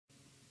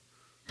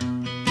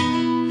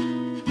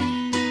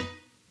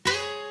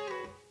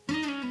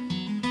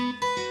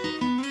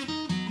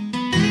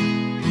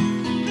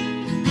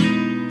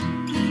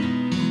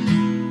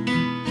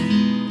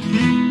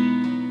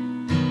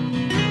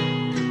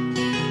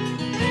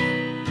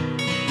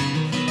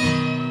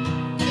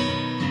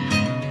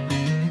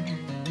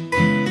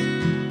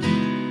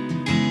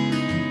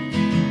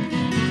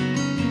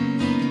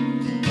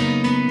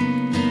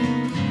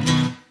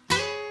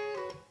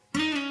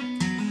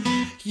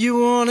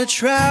wanna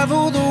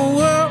travel the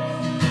world,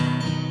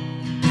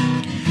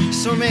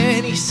 so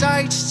many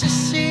sights to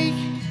see.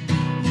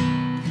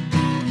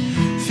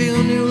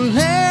 Feel new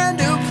land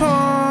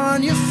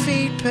upon your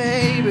feet,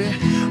 baby.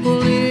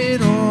 Well,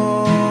 it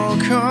all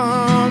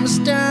comes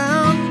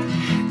down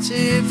to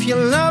if you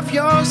love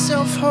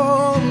yourself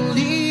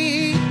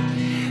wholly.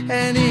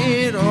 And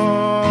it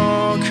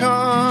all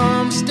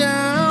comes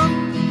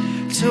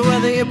down to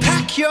whether you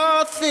pack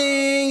your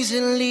things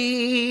and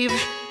leave.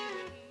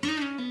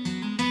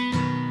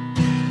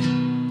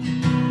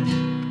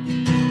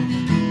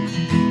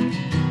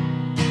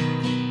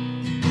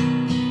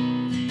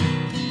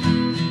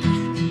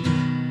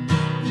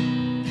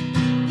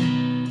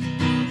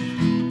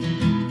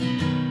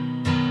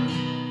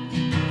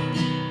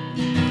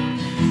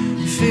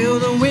 Feel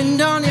the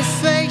wind on your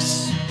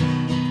face.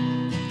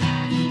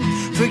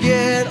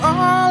 Forget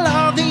all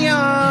of the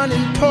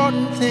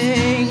unimportant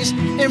things.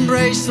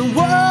 Embrace the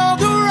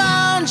world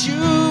around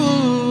you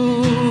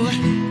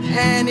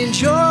and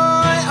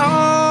enjoy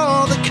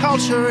all the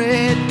culture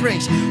it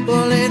brings.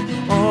 Well, it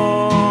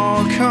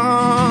all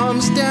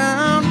comes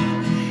down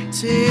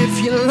to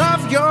if you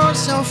love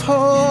yourself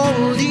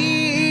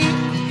wholly.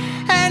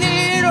 And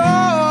it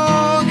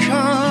all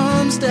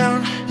comes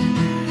down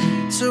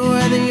to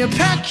whether you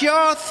pack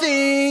your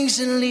things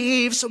and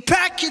leave. So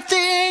pack your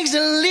things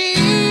and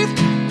leave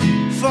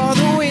for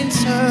the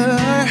winter,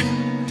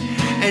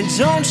 and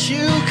don't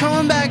you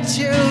come back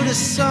till the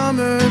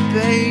summer,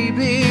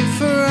 baby,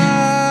 for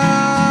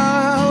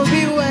I'll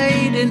be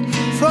waiting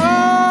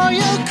for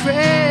your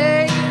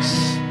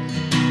grace.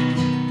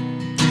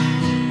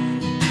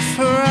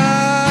 For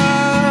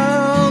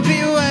I'll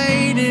be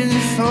waiting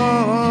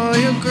for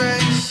your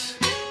grace.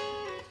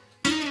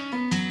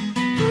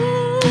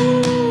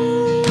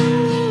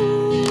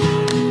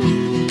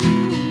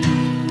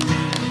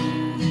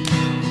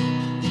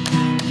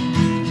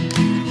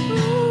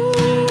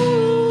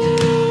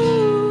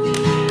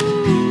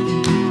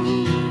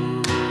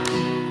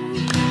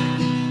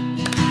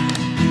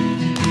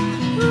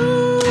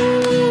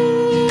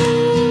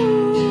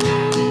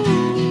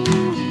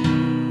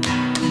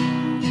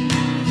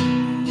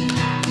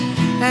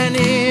 And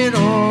it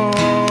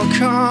all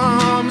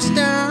comes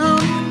down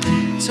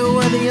to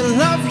whether you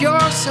love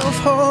yourself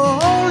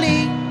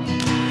wholly.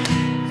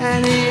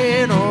 And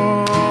it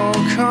all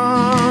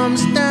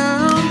comes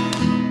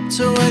down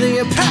to whether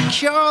you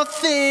pack your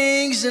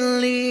things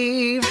and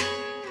leave.